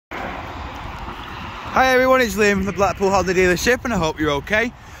Hi everyone, it's Liam from the Blackpool Honda dealership and I hope you're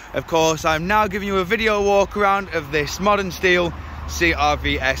okay. Of course, I'm now giving you a video walk around of this modern steel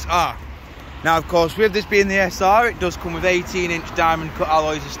CR-V SR. Now of course, with this being the SR, it does come with 18-inch diamond cut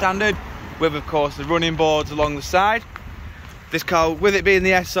alloys as standard, with of course the running boards along the side. This car, with it being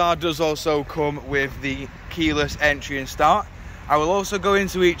the SR, does also come with the keyless entry and start. I will also go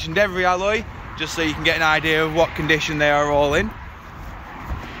into each and every alloy, just so you can get an idea of what condition they are all in.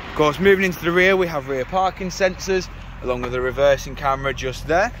 Of course, moving into the rear, we have rear parking sensors along with a reversing camera just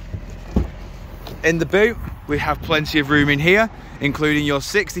there. In the boot, we have plenty of room in here, including your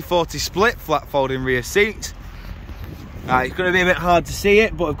 60/40 split flat folding rear seats. It's going to be a bit hard to see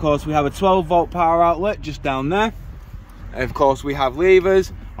it, but of course we have a 12-volt power outlet just down there. And of course we have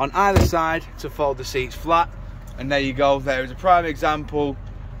levers on either side to fold the seats flat. And there you go, there is a prime example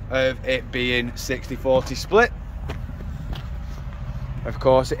of it being 60/40 split. Of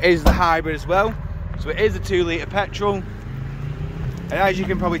course, it is the hybrid as well, so it is a 2-litre petrol. And as you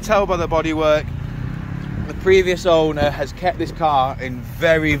can probably tell by the bodywork, the previous owner has kept this car in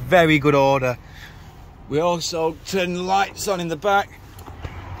very, very good order. We also turn the lights on in the back.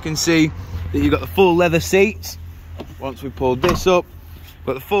 You can see that you've got the full leather seats. Once we pulled this up,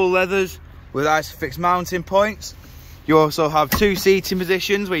 got the full leathers with ISOFIX mounting points. You also have 2 seating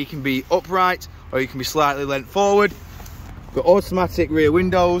positions where you can be upright or you can be slightly leant forward. Got automatic rear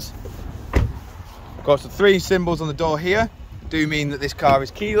windows. Of course, the 3 symbols on the door here do mean that this car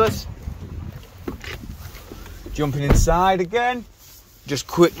is keyless. Jumping inside again, just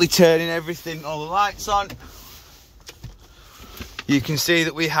quickly turning everything, all the lights on. You can see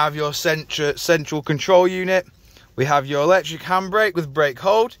that we have your central control unit. We have your electric handbrake with brake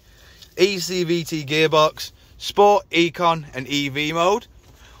hold, eCVT gearbox, sport, econ and EV mode.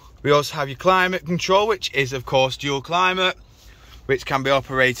 We also have your climate control, which is of course dual climate, which can be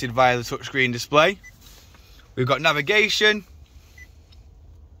operated via the touchscreen display. We've got navigation,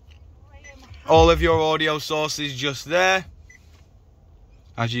 all of your audio sources just there,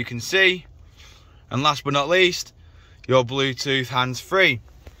 as you can see. And last but not least, your Bluetooth hands-free.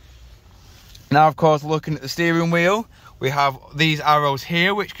 Now of course, looking at the steering wheel, we have these arrows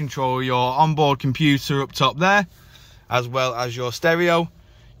here which control your onboard computer up top there, as well as your stereo.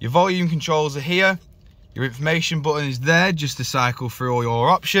 Your volume controls are here. Your information button is there just to cycle through all your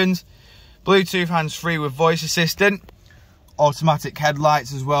options. Bluetooth hands-free with voice assistant. Automatic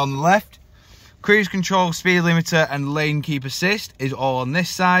headlights as well on the left. Cruise control, speed limiter and lane keep assist is all on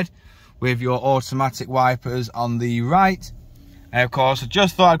this side, with your automatic wipers on the right. And of course, I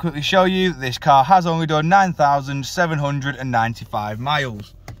just thought I'd quickly show you that this car has only done 9,795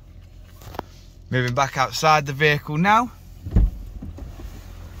 miles. Moving back outside the vehicle now.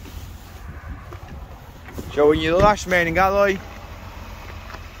 Showing you the last remaining alloy. Of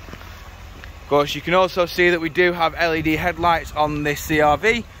course, you can also see that we do have LED headlights on this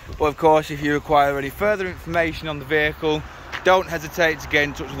CR-V, but of course, if you require any further information on the vehicle, don't hesitate to get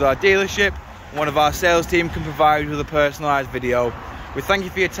in touch with our dealership. One of our sales team can provide you with a personalised video. We thank you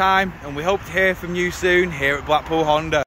for your time and we hope to hear from you soon here at Blackpool Honda.